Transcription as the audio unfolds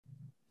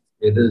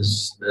It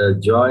is a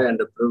joy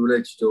and a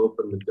privilege to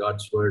open with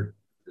God's Word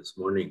this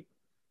morning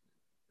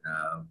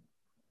uh,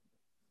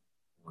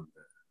 on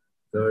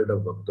the 3rd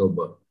of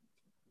October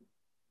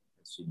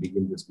as we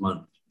begin this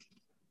month.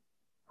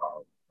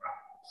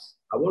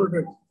 I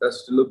wanted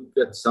us to look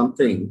at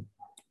something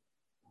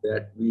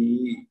that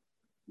we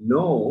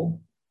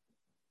know,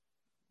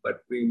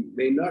 but we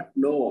may not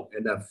know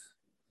enough.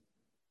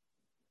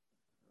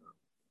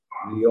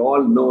 We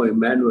all know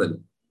Emmanuel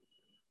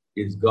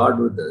is God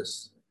with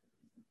us.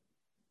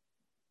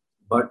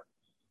 But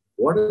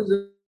what is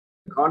the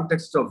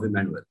context of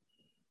Emmanuel?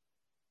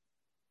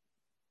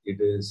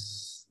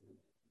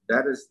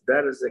 That is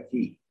the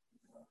key.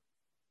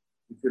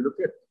 If you look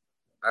at,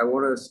 I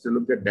want us to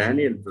look at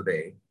Daniel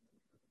today.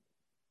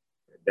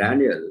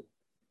 Daniel,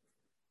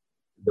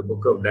 the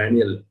book of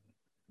Daniel,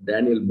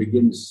 Daniel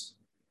begins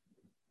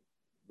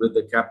with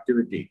the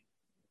captivity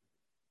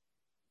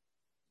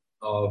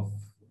of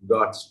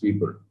God's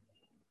people.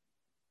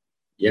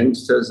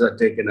 Youngsters are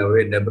taken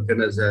away.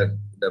 Nebuchadnezzar,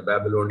 the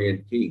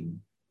Babylonian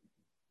king,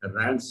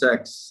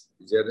 ransacks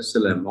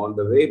Jerusalem. On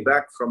the way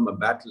back from a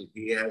battle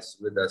he has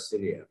with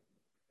Assyria,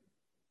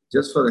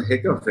 just for the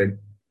heck of it,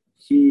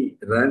 he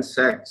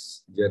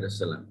ransacks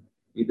Jerusalem.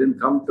 He didn't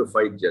come to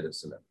fight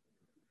Jerusalem.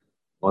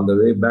 On the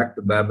way back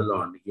to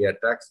Babylon, he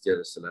attacks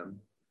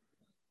Jerusalem,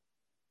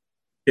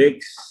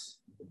 takes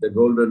the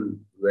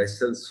golden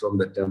vessels from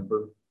the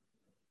temple,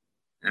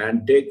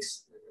 and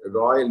takes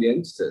royal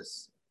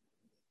youngsters,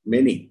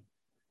 many.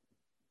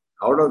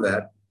 Out of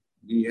that,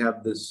 we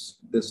have this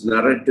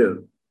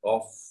narrative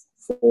of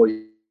 4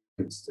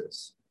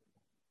 youngsters.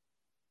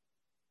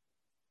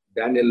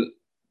 Daniel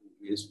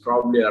is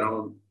probably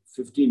around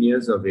 15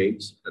 years of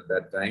age at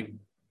that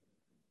time.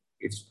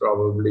 It's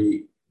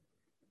probably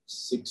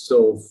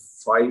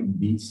 605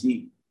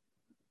 BC.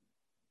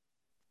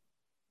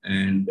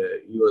 And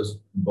he was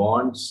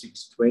born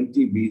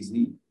 620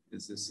 BC.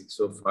 This is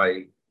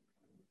 605.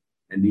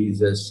 And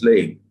he's a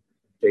slave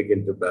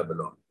taken to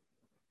Babylon.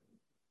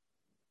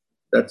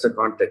 That's a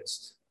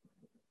context.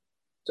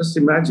 Just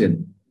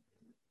imagine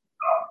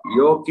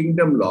your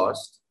kingdom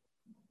lost.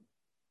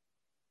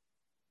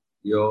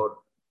 Your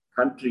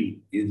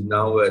country is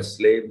now a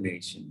slave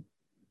nation.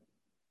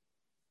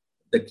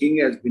 The king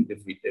has been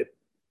defeated.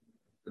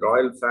 The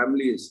royal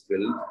family is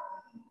killed.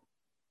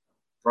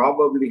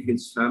 Probably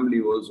his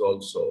family was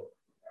also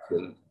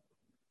killed.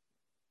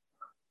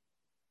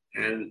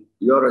 And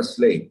you're a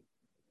slave.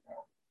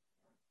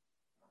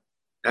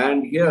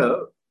 And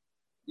here,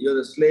 you're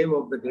the slave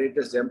of the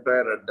greatest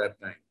empire at that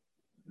time,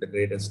 the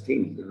greatest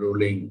king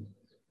ruling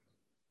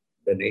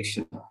the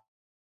nation.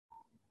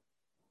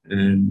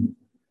 And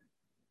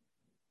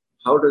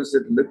how does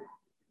it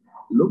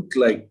look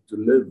like to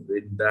live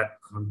in that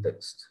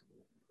context?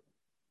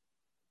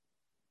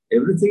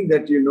 Everything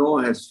that you know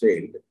has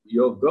failed.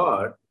 Your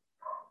God,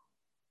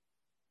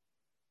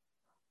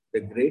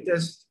 the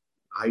greatest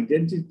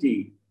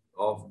identity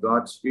of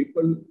God's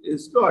people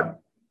is God.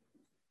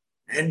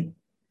 And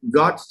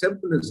God's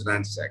temple is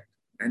ransacked,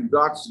 and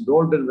God's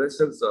golden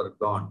vessels are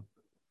gone.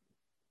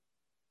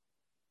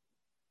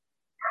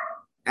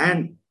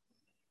 And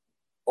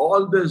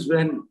all this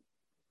when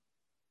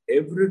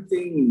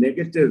everything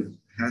negative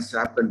has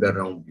happened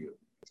around you.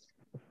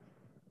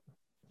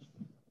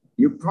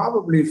 You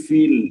probably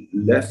feel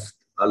left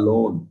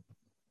alone.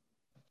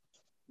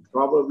 You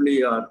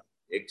probably are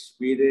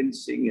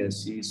experiencing a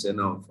season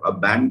of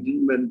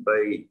abandonment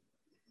by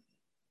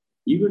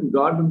even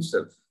God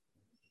himself.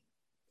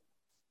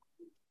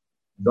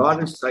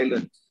 God is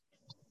silent.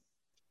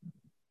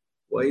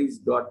 Why is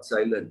God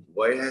silent?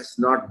 Why has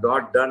not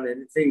God done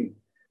anything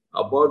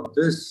about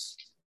this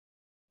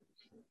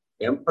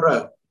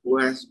emperor who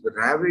has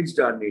ravaged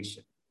our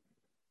nation?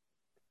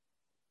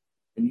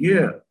 And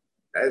here,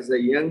 as a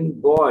young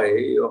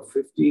boy of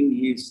 15,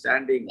 he is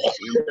standing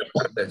in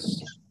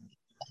the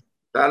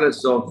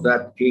palace of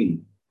that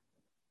king.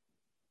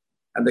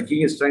 And the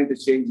king is trying to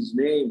change his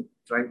name,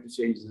 trying to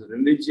change his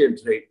religion,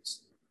 trying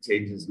to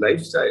change his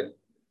lifestyle.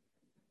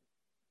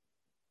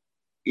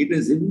 It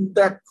is in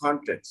that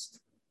context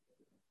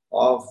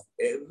of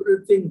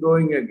everything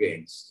going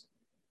against,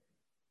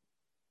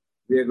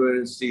 we are going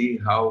to see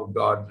how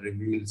God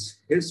reveals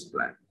his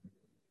plan.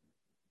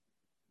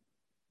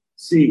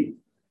 See,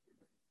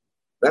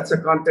 that's a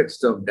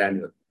context of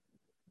Daniel.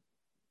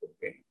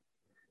 Okay.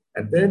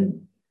 And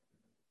then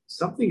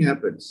something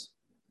happens.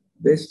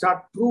 They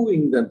start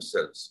proving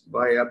themselves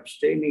by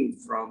abstaining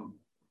from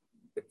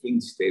the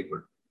king's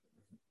table.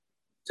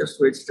 Just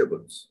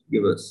vegetables,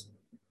 give us.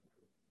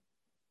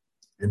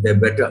 And they're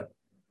better.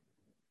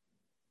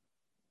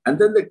 And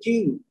then the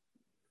king,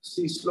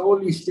 see,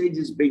 slowly stage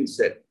is being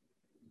set.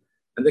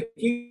 And the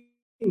king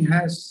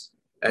has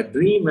a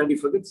dream and he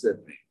forgets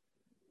that dream.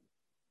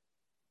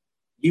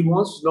 He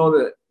wants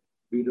to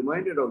be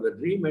reminded of the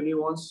dream, and he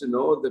wants to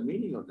know the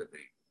meaning of the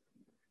dream.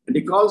 And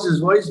he calls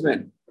his wise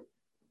men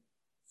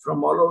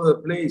from all over the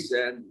place,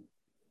 and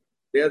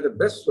they are the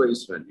best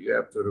wise men, you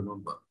have to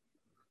remember.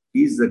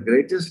 He's the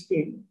greatest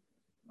king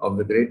of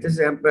the greatest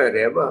empire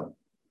ever.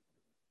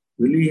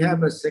 Will he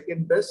have a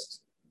second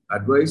best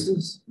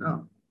advisors?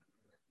 No.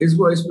 His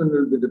wise men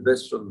will be the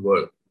best from the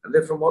world, and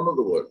they're from all over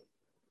the world.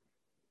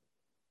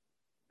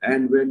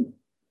 And when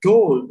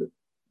told,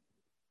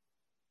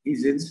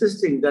 he's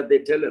insisting that they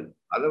tell him,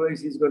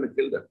 otherwise he's going to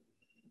kill them.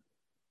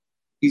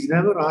 He's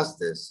never asked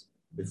this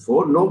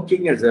before. No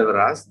king has ever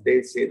asked.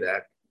 They say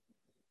that.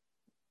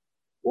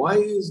 Why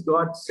is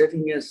God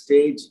setting a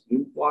stage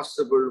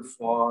impossible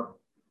for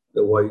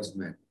the wise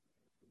men?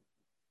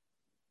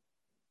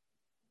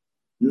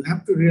 You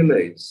have to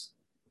realize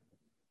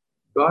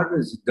God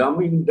is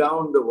dumbing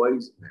down the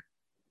wise men.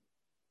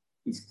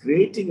 He's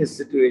creating a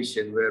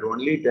situation where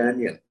only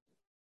Daniel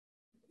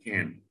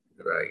can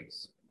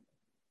rise.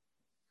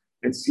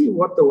 And see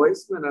what the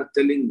wise men are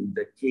telling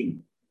the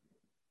king.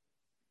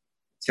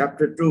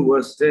 Chapter 2,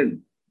 verse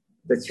 10.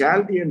 The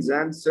Chaldeans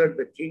answered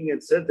the king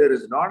and said, there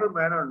is not a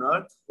man on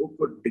earth who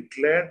could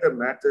declare the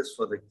matters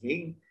for the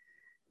king,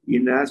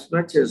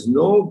 inasmuch as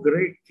no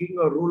great king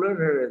or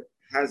ruler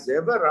has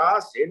ever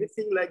asked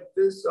anything like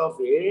this of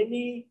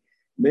any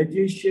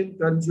magician,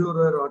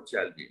 conjurer, or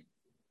Chaldean.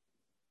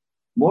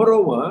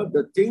 Moreover,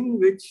 the thing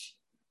which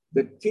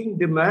the king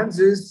demands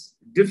is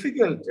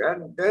difficult,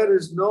 and there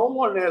is no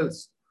one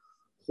else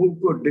who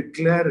could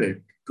declare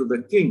it to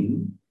the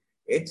king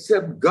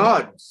except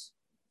God's,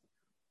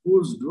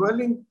 whose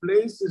dwelling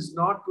place is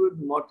not with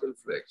mortal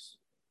flesh.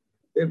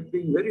 They're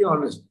being very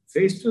honest.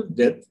 Faced with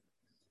death,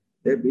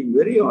 they're being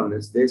very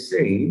honest. They're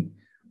saying,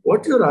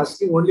 what you're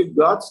asking, only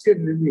God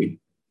can reveal.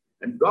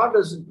 And God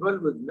doesn't dwell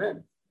with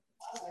men.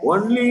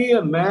 Only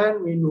a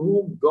man in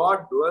whom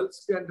God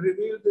dwells can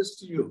reveal this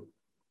to you.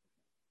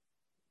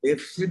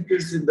 They've said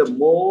this in the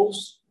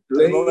most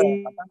plain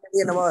way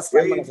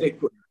they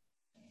could.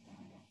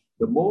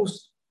 The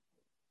most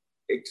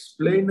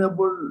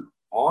explainable,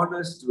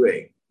 honest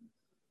way.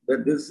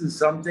 That this is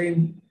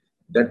something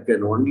that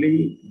can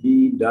only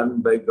be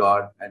done by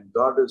God, and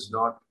God is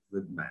not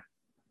with man.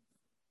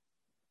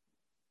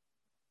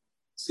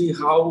 See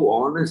how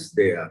honest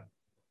they are.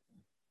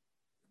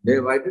 They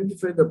have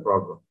identified the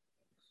problem.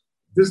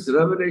 This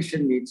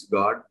revelation needs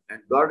God,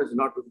 and God is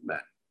not with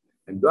man.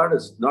 And God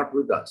is not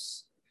with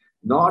us.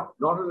 Not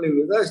only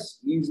with us,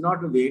 he is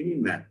not with any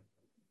man.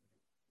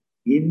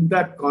 In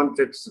that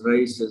context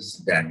rises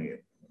Daniel.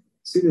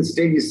 See, the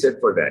stage is set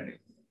for Daniel.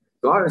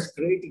 God is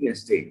creating a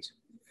stage.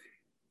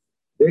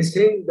 They're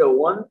saying the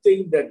one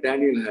thing that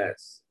Daniel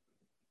has,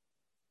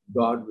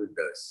 God with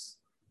us.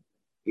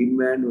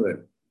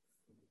 Emmanuel.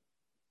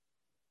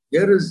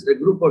 Here is a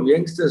group of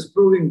youngsters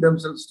proving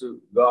themselves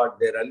to God,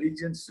 their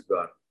allegiance to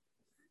God,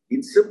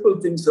 in simple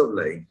things of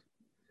life,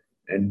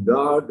 and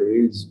God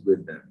is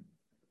with them.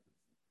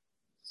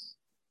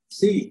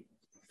 See,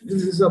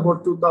 this is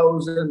about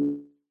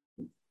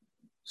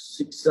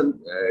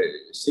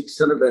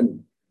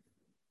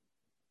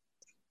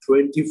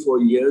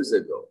 2,624 years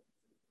ago.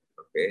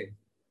 Okay,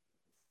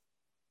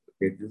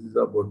 this is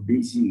about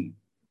BC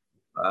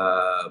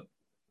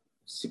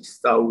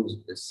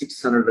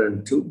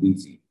 602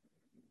 BC.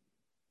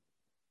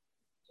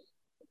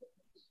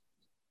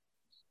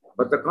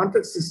 But the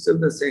context is still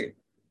the same.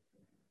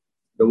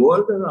 The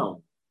world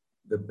around,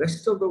 the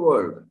best of the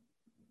world,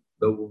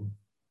 the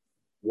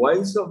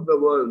wise of the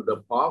world,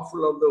 the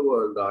powerful of the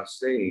world are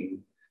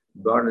saying,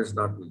 God is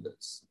not with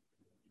us.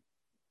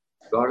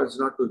 God is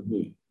not with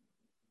me.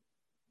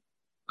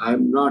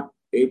 I'm not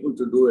able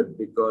to do it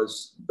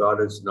because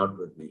God is not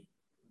with me.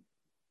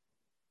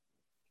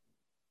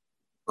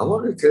 I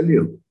want to tell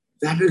you,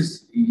 that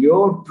is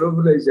your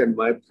privilege and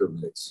my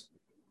privilege.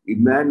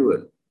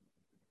 Emmanuel,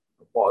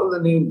 of all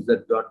the names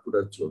that God could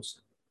have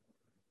chosen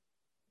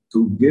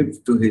to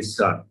give to his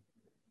son,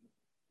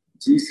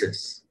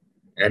 Jesus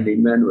and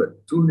Emmanuel,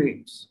 two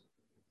names.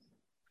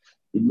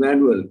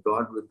 Emmanuel,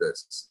 God with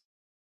us.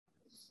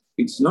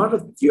 It's not a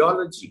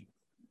theology.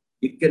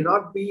 It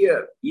cannot be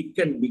it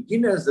can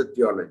begin as a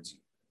theology.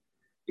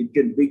 It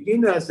can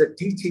begin as a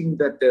teaching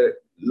that the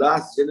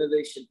last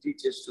generation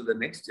teaches to the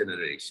next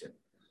generation,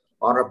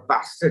 or a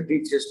pastor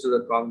teaches to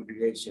the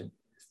congregation.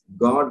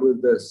 God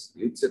with us.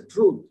 It's a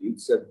truth.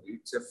 It's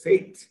a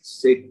faith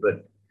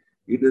statement.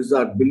 It is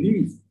our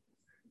belief.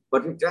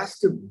 But it has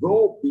to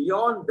go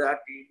beyond that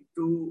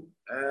into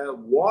a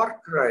war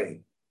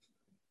cry.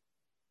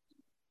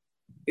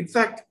 In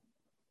fact,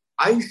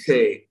 I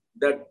say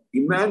that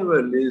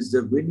Emmanuel is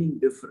the winning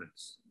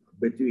difference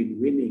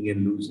between winning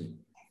and losing.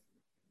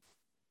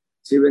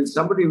 See, when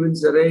somebody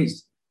wins a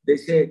race, they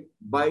say,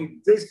 by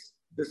this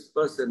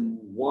person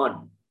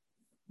won,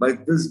 by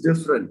this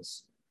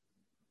difference.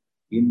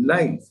 In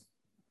life,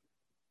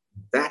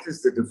 that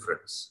is the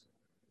difference.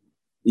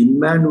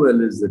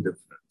 Emmanuel is the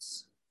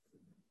difference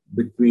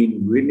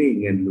between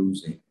winning and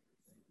losing.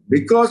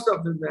 Because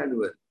of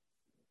Emmanuel,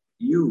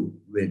 you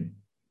win.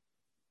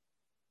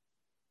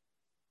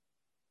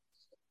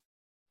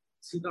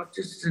 See, not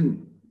just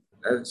in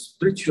a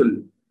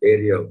spiritual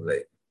area of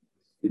life,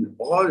 in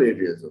all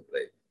areas of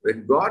life.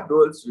 When God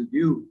dwells with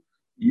you,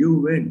 you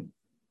win.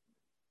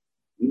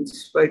 In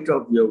spite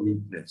of your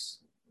weakness,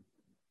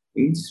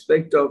 in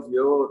spite of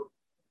your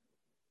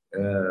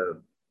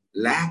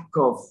lack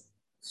of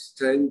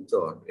strength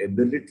or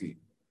ability.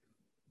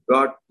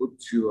 God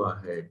puts you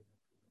ahead.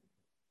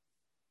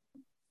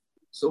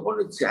 So I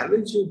want to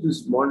challenge you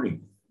this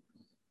morning.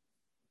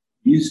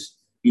 Is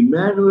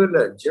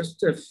Emmanuel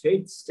just a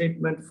faith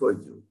statement for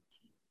you?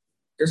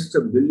 Just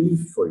a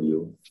belief for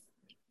you?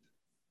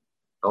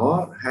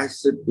 Or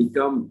has it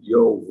become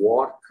your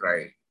war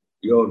cry,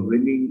 your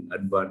winning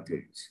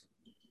advantage?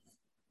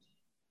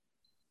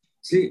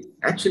 See,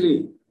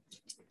 actually,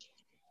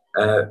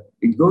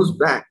 it goes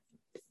back.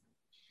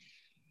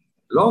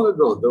 Long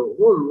ago, the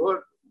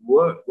whole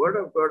word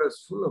of God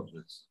is full of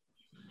this.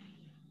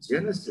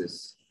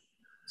 Genesis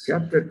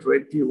chapter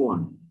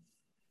 21.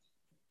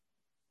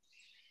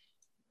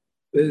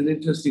 There's an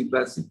interesting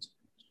passage.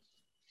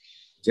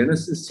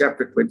 Genesis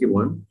chapter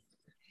 21,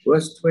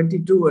 verse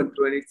 22 and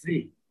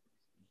 23.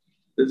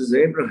 This is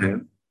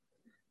Abraham.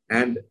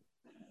 And,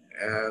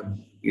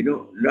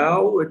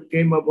 now it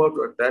came about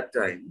at that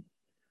time,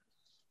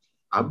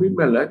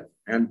 Abimelech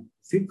and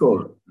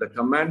Phicol, the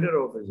commander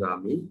of his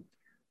army,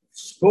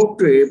 spoke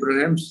to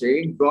Abraham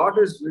saying, God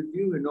is with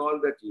you in all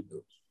that you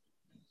do.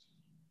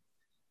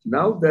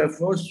 Now,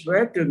 therefore,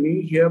 swear to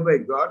me here by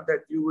God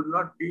that you will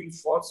not deal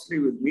falsely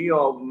with me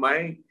or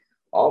my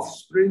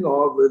offspring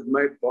or with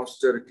my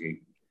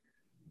posterity.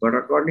 But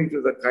according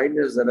to the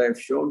kindness that I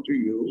have shown to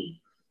you,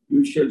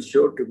 you shall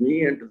show to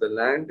me and to the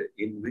land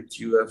in which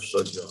you have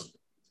sojourned.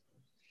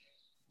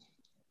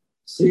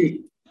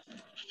 See,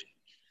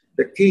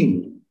 the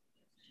king,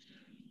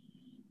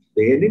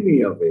 the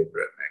enemy of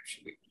Abraham,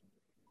 actually,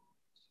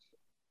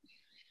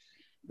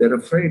 they're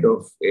afraid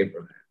of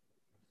Abraham.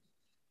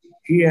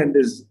 He and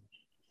his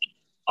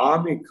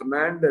army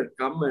commander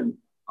come and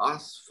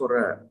ask for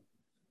an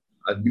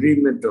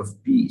agreement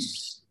of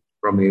peace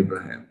from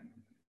Abraham.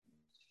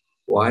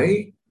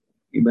 Why?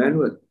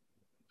 Emmanuel.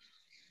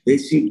 They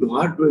see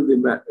God with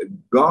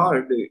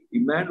God,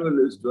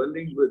 Emmanuel is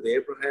dwelling with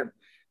Abraham.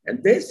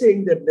 And they're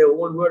saying that their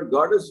own word,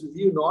 God is with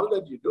you in all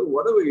that you do.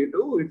 Whatever you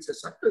do, it's a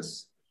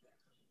success.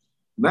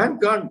 Man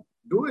can't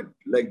do it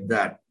like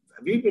that.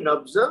 We've been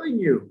observing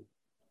you.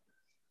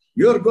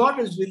 Your God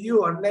is with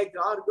you, unlike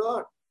our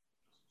God.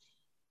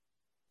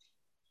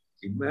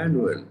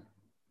 Emmanuel,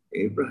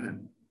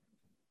 Abraham.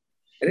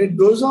 And it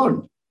goes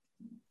on.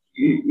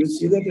 You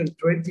see that in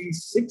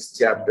 26th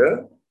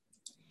chapter.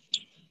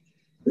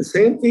 The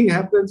same thing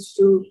happens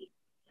to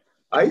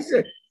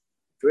Isaac,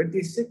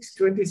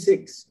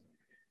 26.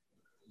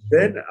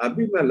 Then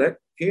Abimelech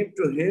came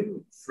to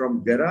him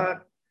from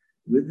Gerar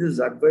with his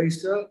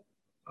advisor,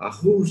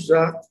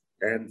 Ahuzath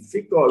and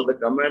Phicol, the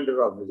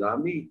commander of his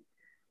army.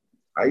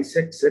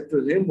 Isaac said to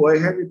him, why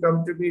have you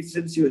come to me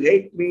since you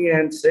hate me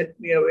and sent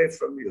me away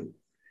from you?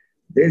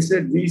 They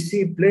said, we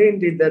see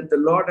plainly that the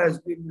Lord has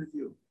been with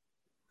you.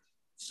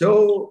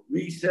 So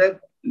we said,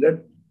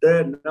 let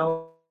there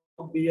now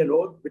be an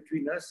oath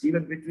between us,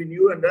 even between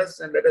you and us,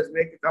 and let us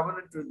make a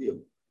covenant with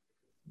you,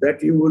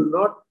 that you will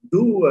not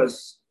do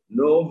us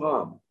no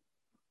harm.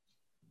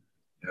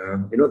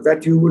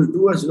 That you will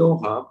do us no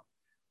harm,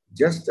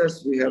 just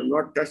as we have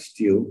not touched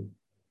you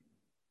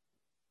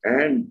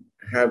and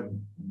have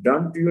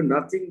done to you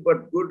nothing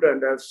but good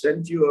and have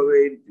sent you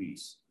away in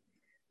peace.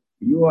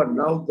 You are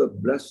now the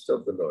blessed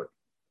of the Lord.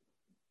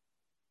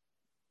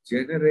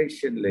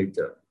 Generation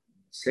later,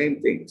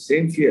 same thing,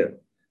 same fear.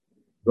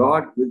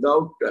 God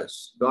without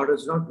us. God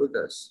is not with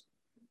us.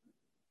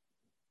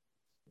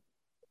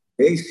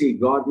 They see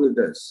God with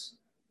us.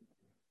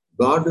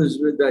 God is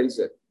with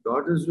Isaac.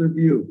 God is with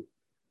you.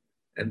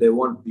 And they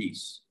want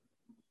peace.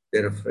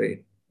 They're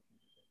afraid.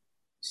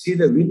 See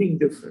the winning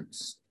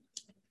difference.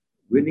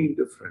 Winning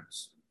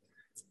difference.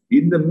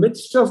 In the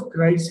midst of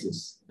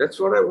crisis, that's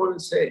what I want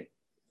to say.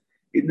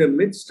 In the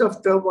midst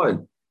of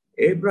turmoil,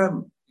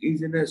 Abraham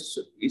is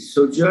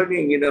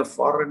sojourning in a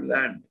foreign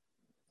land.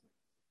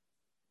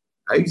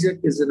 Isaac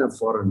is in a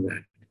foreign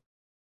land.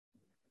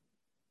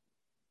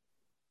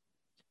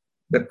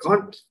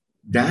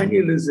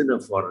 Daniel is in a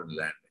foreign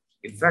land.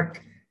 In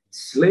fact,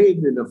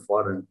 slave in a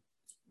foreign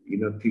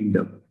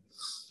kingdom.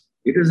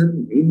 It is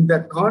in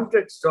the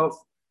context of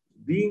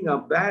being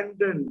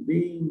abandoned,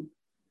 being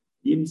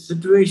in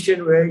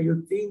situation where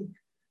you think,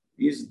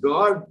 is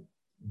God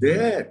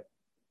there?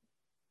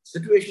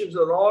 Situations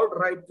are all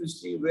right to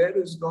see where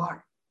is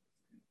God.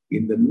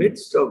 In the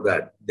midst of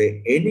that,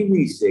 the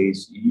enemy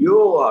says, you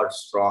are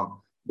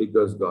strong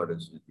because God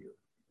is with you.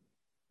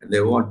 And they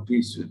want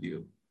peace with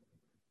you.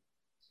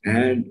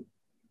 And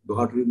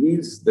God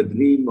reveals the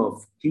dream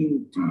of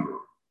king to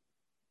you.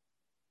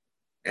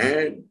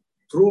 And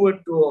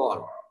proven to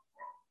all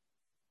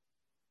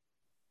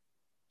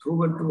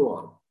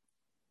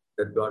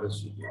that God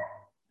is with you.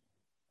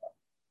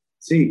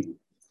 See,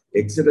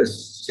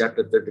 Exodus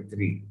chapter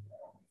 33,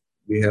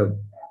 we have,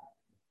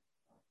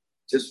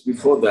 just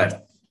before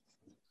that,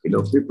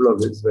 people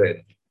of Israel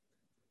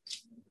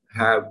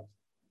have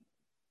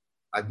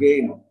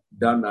again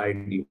done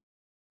idol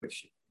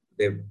worship.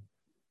 They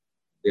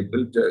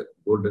built a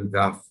golden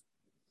calf.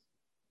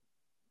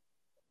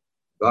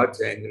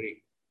 God's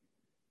angry.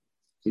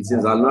 He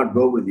says, I'll not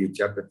go with you,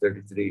 chapter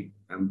 33.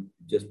 I'm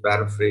just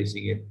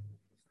paraphrasing it.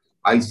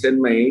 I'll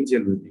send my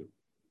angel with you.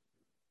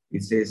 He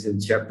says in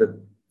chapter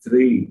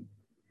 3,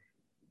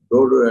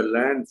 go to a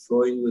land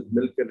flowing with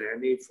milk and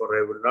honey, for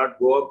I will not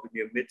go up in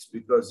your midst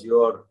because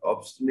you are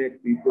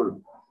obstinate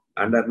people,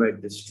 and I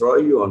might destroy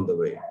you on the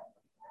way.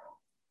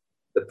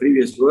 The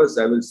previous verse,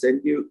 I will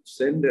send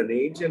an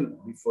angel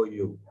before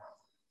you,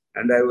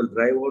 and I will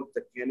drive out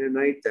the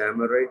Canaanite, the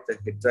Amorite, the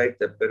Hittite,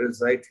 the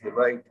Perizzite,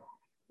 Hivite,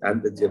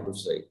 and the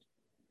Jebusite.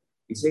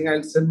 He's saying,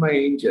 I'll send my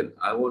angel.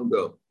 I won't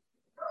go.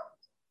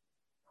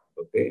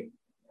 Okay.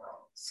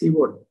 See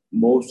what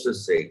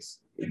Moses says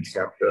in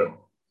chapter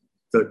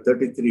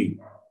 33.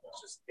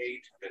 Verses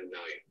 8 and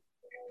 9.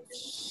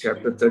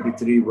 Chapter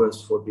 33,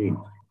 verse 14.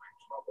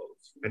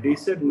 And he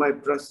said, my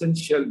presence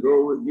shall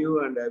go with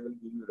you, and I will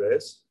give you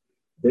rest.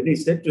 Then he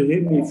said to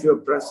him, if your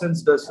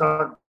presence does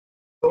not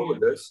go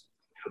with us,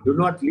 do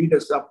not lead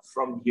us up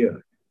from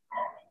here.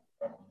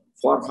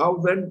 For how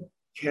then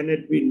can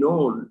it be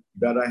known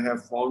that I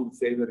have found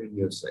favor in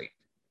your sight?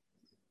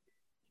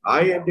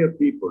 I and your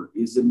people,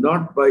 is it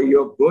not by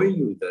your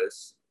going with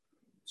us,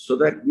 so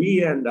that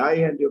we and I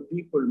and your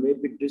people may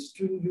be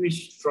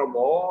distinguished from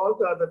all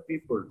the other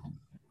people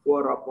who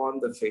are upon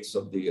the face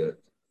of the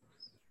earth?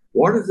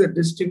 What is the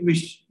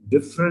distinguished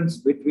difference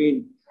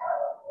between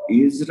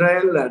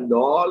Israel and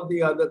all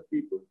the other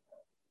people?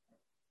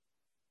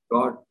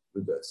 God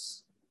with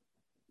us.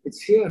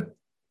 It's here.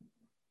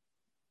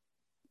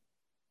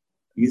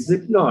 Is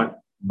it not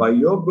by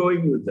your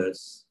going with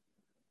us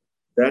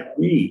that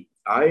we,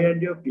 I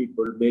and your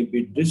people, may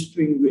be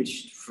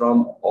distinguished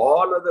from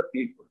all other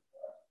people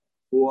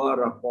who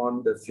are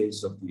upon the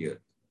face of the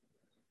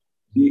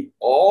earth?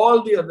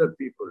 All the other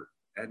people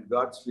and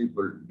God's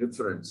people,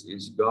 difference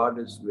is God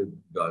is with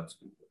God's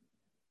people.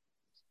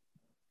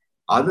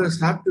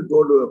 Others have to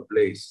go to a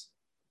place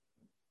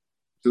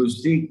to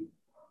seek,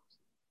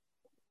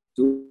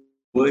 to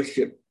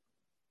worship.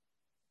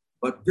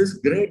 But this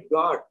great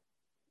God,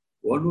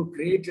 one who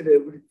created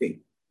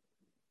everything,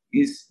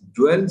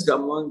 dwells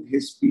among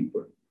his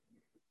people.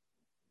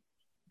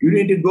 You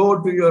need to go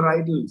to your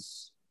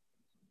idols.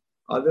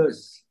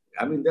 Others,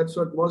 that's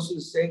what Moses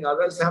is saying.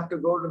 Others have to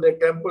go to their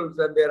temples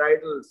and their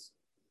idols,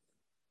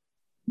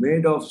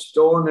 made of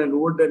stone and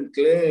wood and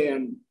clay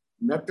and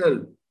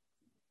metal.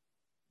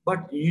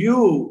 But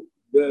you,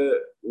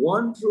 the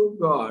one true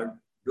God,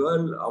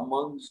 dwell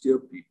amongst your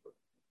people.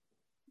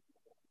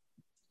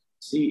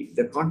 See,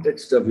 the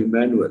context of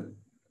Emmanuel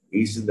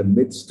is in the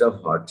midst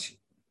of hardship.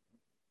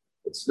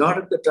 It's not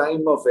at the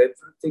time of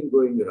everything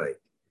going right.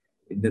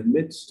 In the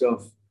midst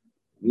of,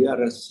 we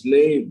are a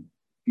slave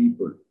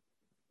people.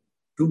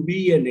 To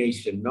be a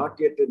nation, not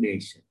yet a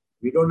nation.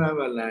 We don't have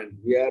a land.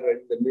 We are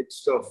in the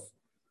midst of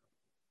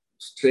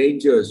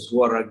strangers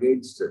who are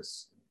against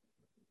us.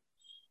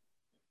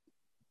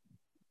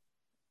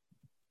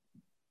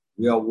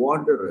 We are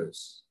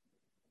wanderers.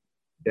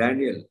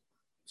 Daniel,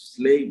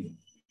 slave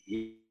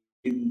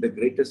in the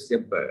greatest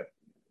empire.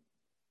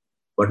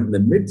 But in the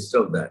midst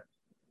of that,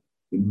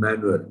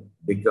 Emmanuel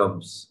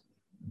becomes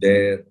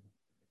their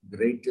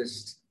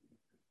greatest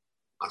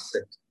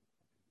asset.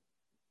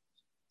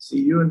 See,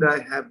 you and I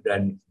have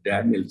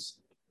Daniel's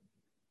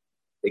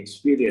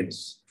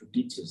experience to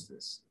teach us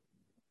this.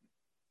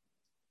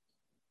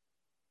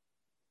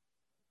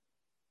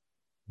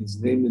 His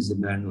name is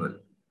Emmanuel.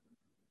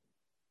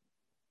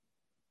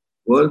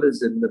 The world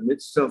is in the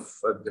midst of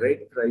a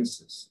great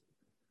crisis.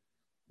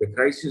 The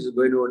crisis is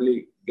going to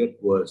only get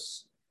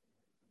worse.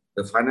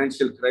 The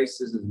financial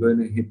crisis is going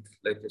to hit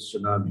like a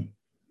tsunami.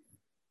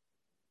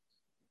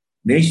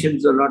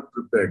 Nations are not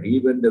prepared.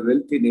 Even the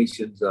wealthy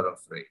nations are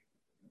afraid.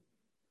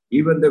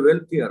 Even the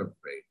wealthy are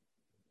afraid.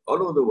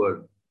 All over the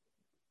world,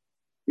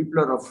 people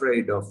are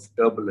afraid of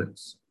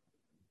turbulence.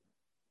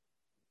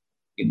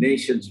 In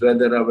nations where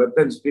there are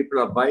weapons, people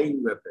are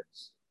buying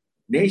weapons.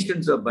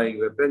 Nations are buying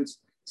weapons.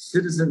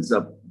 Citizens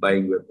are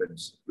buying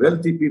weapons.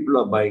 Wealthy people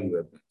are buying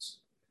weapons.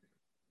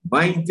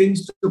 Buying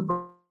things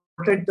to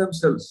protect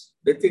themselves.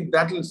 They think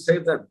that will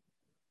save them.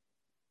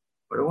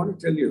 But I want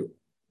to tell you,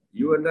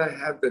 you and I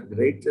have the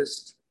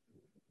greatest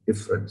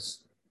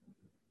difference.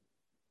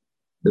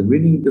 The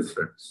winning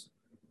difference.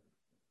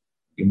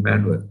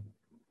 Emmanuel.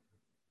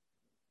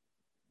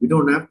 We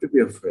don't have to be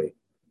afraid.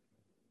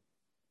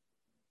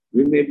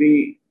 We may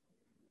be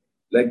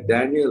like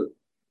Daniel.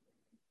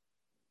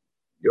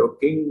 Your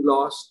king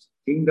lost,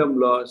 kingdom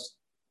lost,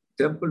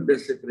 temple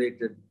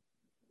desecrated.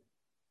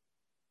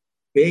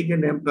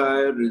 Pagan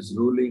empire is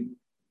ruling.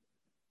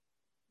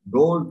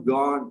 Gold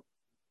gone.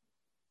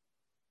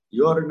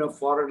 You're in a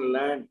foreign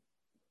land.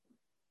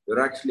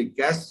 You're actually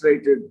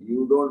castrated.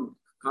 You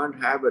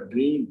can't have a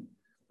dream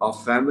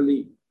of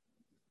family.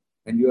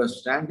 And you are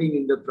standing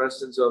in the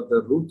presence of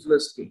the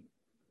ruthless king.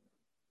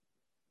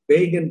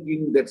 Pagan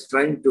king that's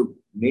trying to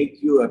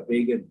make you a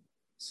pagan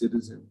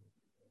citizen.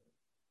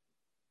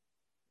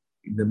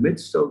 In the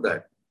midst of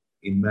that,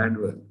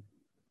 Emmanuel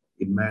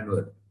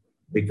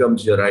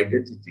becomes your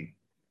identity.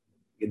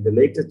 In the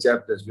later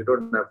chapters, we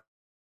don't have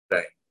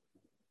time.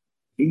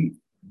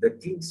 The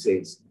king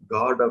says,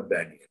 God of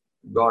Daniel,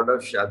 God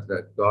of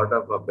Shadrach, God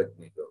of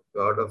Abednego,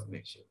 God of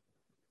Meshach.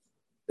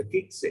 The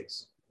king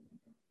says.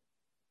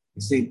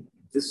 He's saying,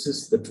 this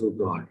is the true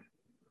God.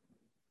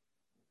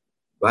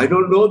 I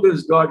don't know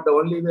this God. The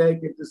only way I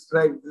can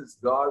describe this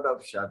God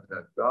of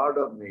Shadrach, God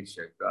of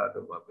Meshach, God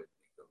of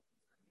Abednego.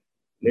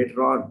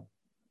 Later on,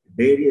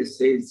 Darius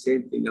says the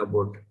same thing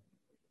about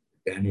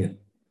Daniel.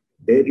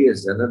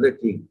 Darius, another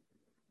king,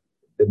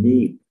 the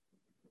Mede,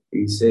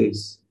 he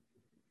says,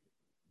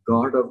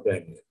 God of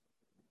Daniel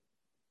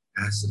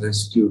has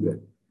rescued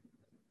him.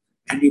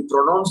 And he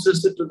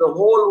pronounces it to the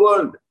whole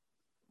world.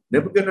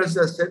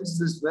 Nebuchadnezzar sends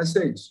this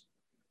message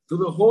to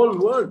the whole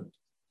world.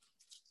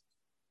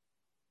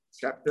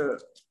 Chapter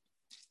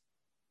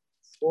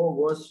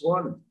 4, verse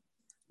 1.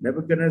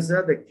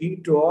 Nebuchadnezzar, the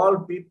king to all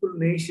people,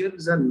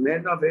 nations, and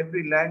men of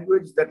every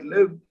language that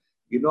live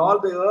in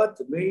all the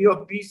earth, may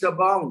your peace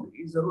abound.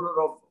 He is the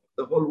ruler of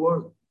the whole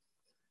world.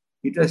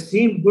 It has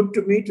seemed good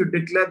to me to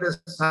declare the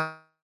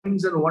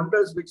signs and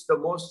wonders which the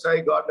Most High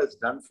God has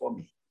done for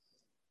me.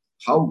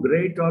 How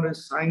great are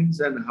his signs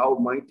and how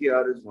mighty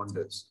are his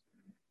wonders.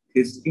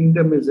 His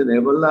kingdom is an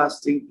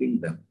everlasting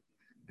kingdom,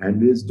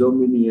 and his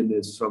dominion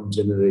is from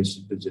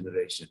generation to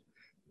generation.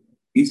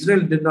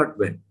 Israel did not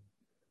win.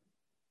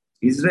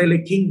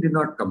 Israeli king did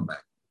not come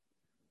back.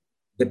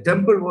 The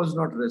temple was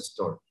not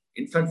restored.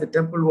 In fact, the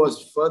temple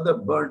was further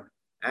burnt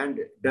and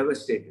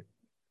devastated.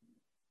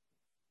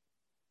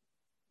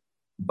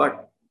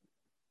 But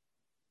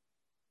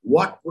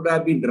what would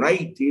have been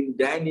right in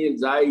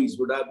Daniel's eyes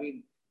would have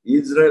been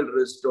Israel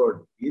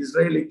restored,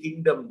 Israeli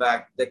kingdom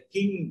back, the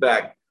king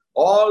back,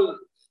 all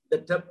the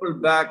temple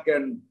back,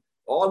 and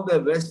all the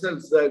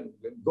vessels, the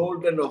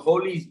golden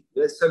holy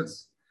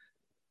vessels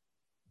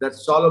that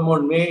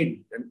Solomon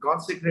made and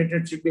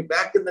consecrated should be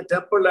back in the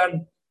temple,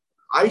 and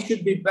I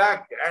should be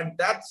back. And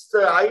that's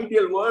the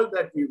ideal world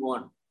that we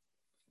want.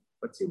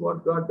 But see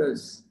what God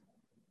does.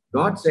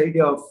 God's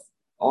idea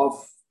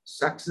of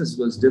success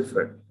was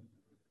different.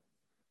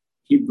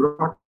 He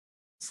brought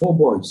 4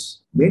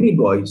 boys, many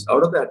boys.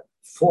 Out of that,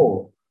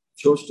 4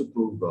 chose to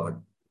prove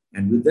God.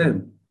 And with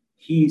them,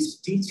 he is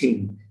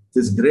teaching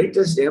this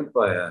greatest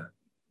empire,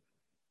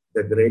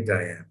 the great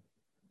I am.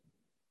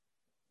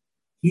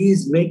 He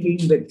is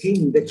making the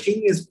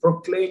king is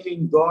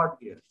proclaiming God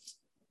here,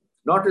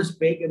 not his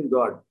pagan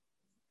God.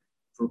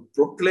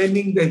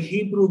 Proclaiming the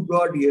Hebrew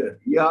God here,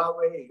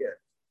 Yahweh here.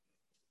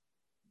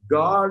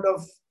 God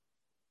of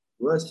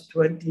verse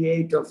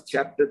 28 of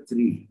chapter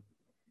 3.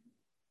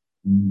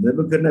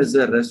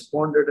 Nebuchadnezzar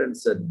responded and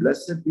said,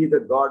 blessed be the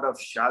God of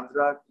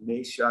Shadrach,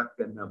 Meshach,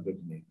 and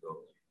Abednego.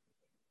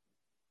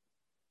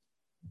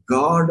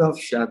 God of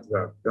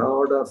Shadrach,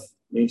 God of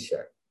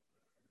Meshach.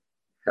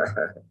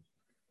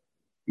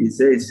 He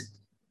says,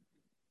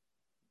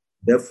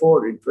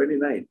 therefore, in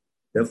 29,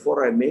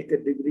 therefore I make a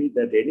decree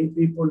that any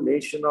people,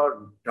 nation,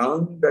 or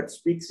tongue that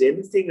speaks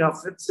anything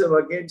offensive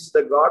against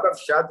the God of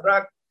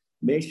Shadrach,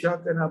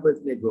 Meshach, and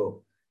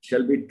Abednego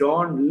shall be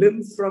torn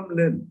limb from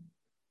limb,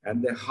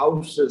 and their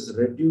house is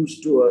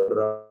reduced to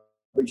a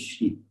rubbish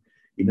heap,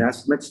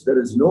 inasmuch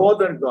there is no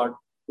other God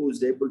who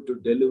is able to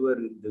deliver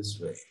in this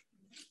way.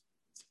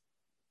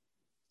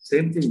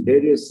 Same thing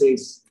Darius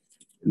says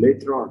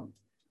later on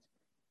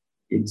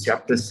in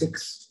chapter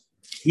 6.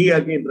 He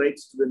again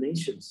writes to the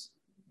nations.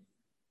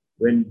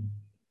 When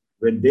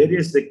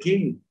Darius the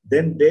king,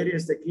 then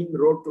Darius the king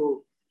wrote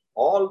to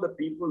all the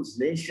peoples,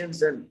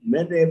 nations, and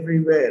men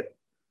everywhere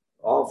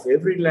of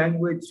every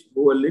language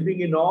who are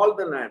living in all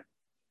the land.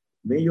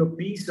 May your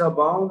peace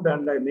abound,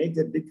 and I make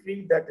a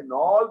decree that in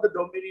all the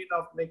dominion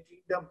of my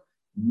kingdom,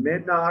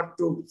 men are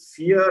to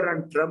fear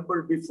and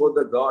tremble before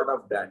the God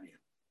of Daniel.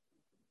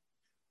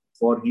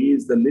 For he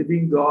is the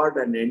living God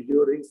and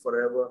enduring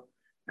forever,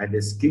 and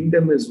his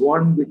kingdom is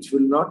one which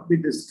will not be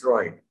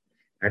destroyed,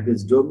 and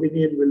his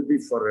dominion will be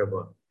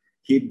forever.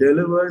 He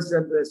delivers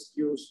and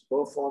rescues,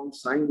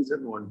 performs signs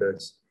and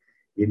wonders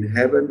in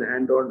heaven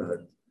and on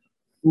earth,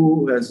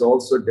 who has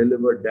also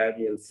delivered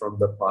Daniel from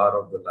the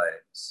power of the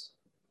lions.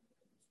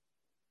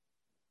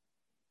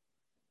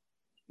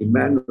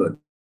 Emmanuel,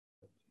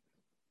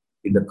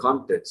 in the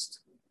context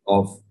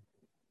of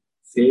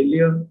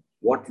failure,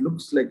 what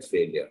looks like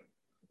failure,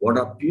 what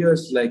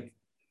appears like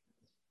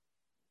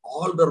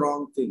all the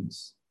wrong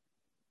things.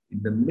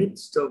 In the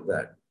midst of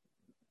that,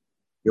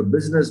 your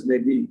business may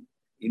be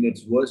in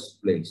its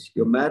worst place,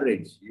 your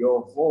marriage,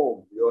 your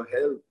home, your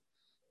health,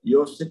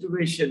 your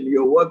situation,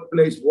 your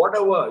workplace,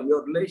 whatever,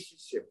 your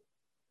relationship.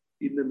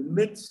 In the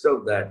midst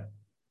of that,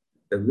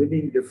 the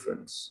winning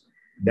difference,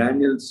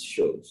 Daniel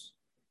shows.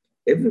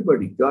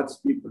 Everybody, God's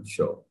people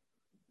show,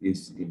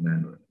 is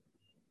Emmanuel.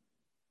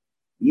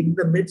 In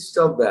the midst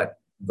of that,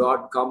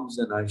 God comes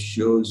and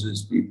assures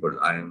his people,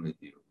 I am with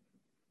you.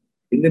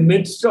 In the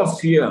midst of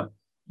fear,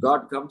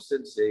 God comes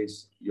and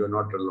says, you're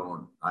not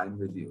alone, I'm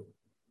with you.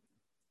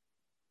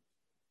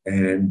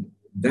 And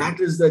that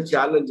is the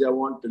challenge I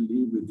want to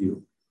leave with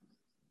you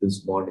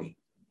this morning.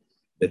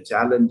 The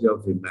challenge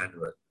of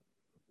Emmanuel.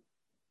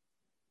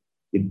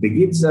 It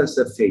begins as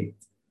a faith.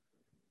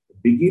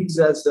 It begins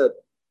as a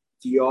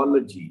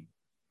theology.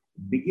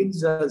 It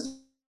begins as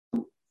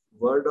the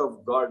word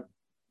of God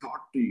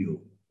taught to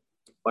you.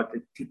 but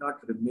it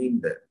cannot remain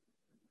there.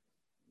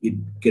 It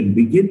can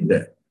begin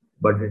there,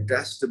 but it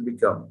has to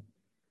become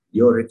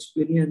your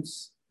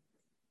experience,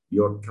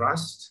 your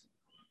trust,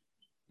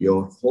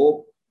 your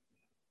hope.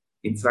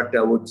 In fact,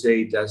 I would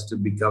say it has to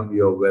become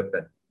your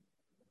weapon.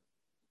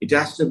 It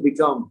has to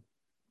become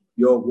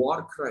your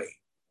war cry.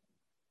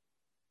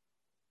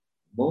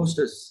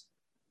 Moses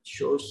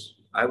shows,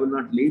 I will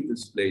not leave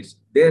this place.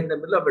 They're in the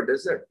middle of a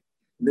desert,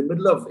 in the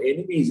middle of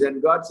enemies,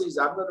 and God says,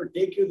 I'm going to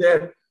take you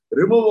there,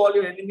 remove all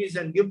your enemies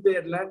and give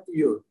their land to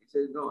you. He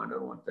says, no, I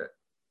don't want that.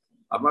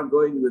 I'm not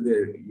going with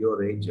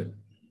your angel.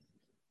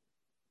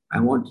 I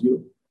want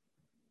you.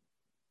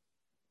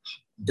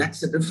 That's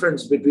the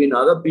difference between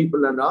other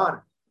people and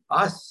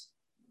us.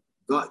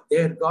 God,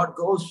 their God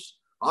goes,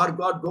 our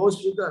God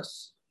goes with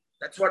us.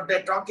 That's what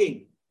they're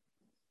talking.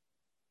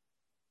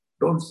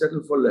 Don't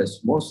settle for less.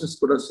 Moses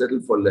could have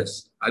settled for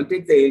less. I'll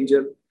take the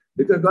angel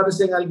because God is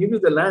saying, I'll give you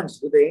the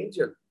lands with the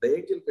angel. The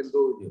angel can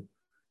go with you.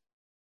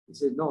 He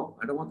said, no,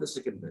 I don't want the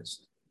second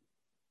best.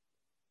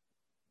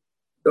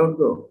 Don't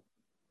go.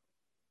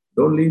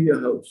 Don't leave your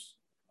house.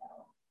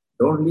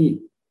 Don't leave.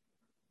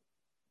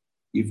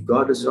 If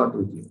God is not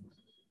with you,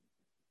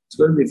 it's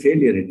going to be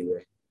failure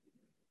anyway.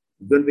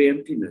 It's going to be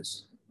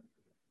emptiness.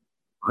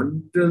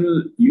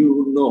 Until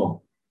you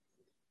know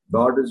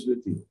God is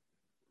with you,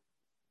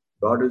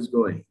 God is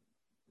going,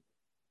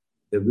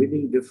 the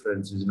winning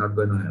difference is not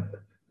going to happen.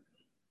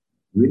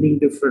 Winning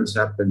difference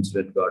happens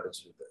when God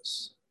is with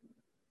us.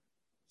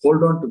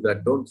 Hold on to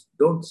that.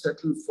 Don't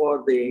settle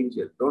for the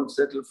angel. Don't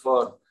settle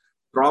for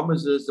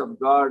promises of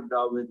God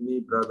with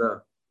me,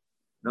 brother.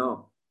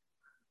 No.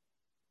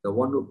 The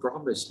one who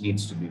promised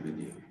needs to be with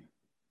you.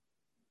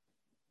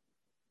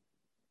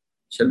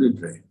 Shall we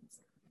pray?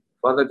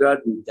 Father God,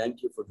 we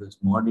thank you for this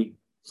morning.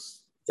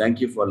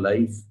 Thank you for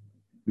life.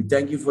 We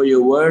thank you for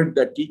your word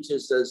that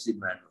teaches us,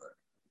 Emmanuel,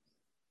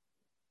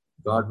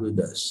 God with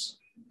us.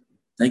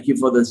 Thank you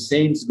for the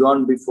saints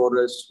gone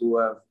before us who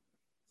have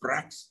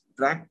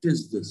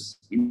practiced this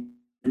in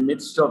the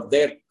midst of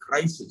their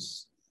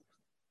crisis,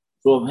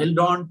 who have held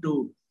on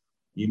to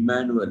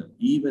Emmanuel,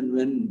 even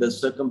when the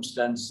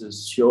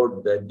circumstances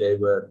showed that they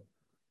were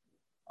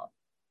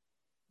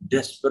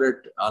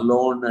desperate,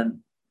 alone, and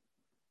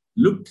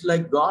looked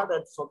like God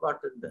had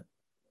forgotten them.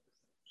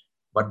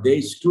 But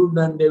they stood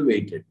and they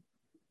waited.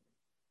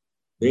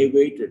 They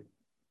waited.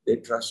 They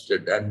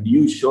trusted. And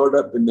you showed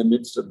up in the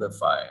midst of the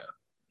fire.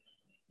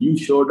 You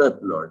showed up,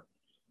 Lord.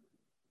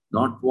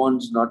 Not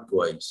once, not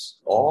twice.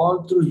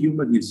 All through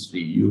human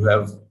history, you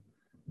have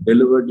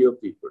delivered your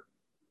people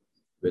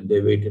when they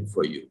waited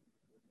for you.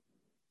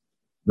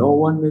 No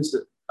one is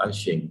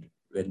ashamed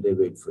when they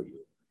wait for you.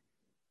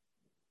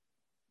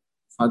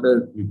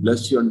 Father, we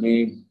bless your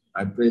name.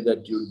 I pray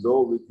that you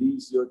go with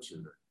these, your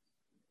children,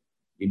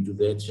 into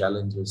their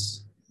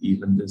challenges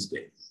even this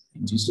day.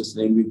 In Jesus'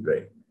 name we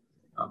pray.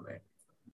 Amen.